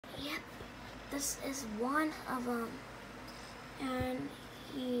this is one of them. And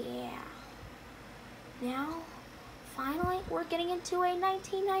yeah. Now, finally, we're getting into a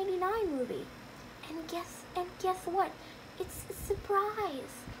 1999 movie. And guess what? It's a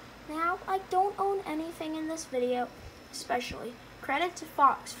surprise. Now, I don't own anything in this video, especially. Credit to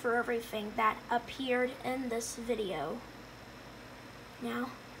Fox for everything that appeared in this video. Now,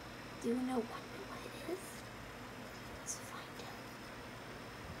 do you know what it is? Let's find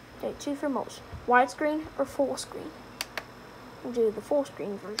out. Okay, two for motion. Widescreen or full screen? We'll do the full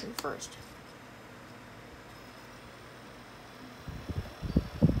screen version first.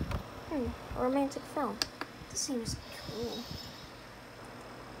 A romantic film. This seems cool.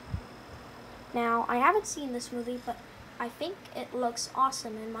 Now, I haven't seen this movie, but I think it looks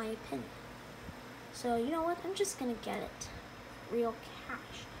awesome in my opinion. So, you know what? I'm just gonna get it. Real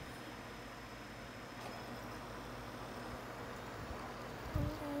cash.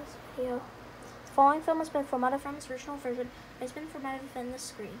 The following film has been formatted from its original version. It's been formatted within the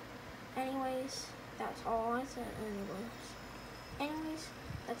screen. Anyways, that's all I said. Anyways,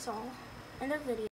 that's all. End of video.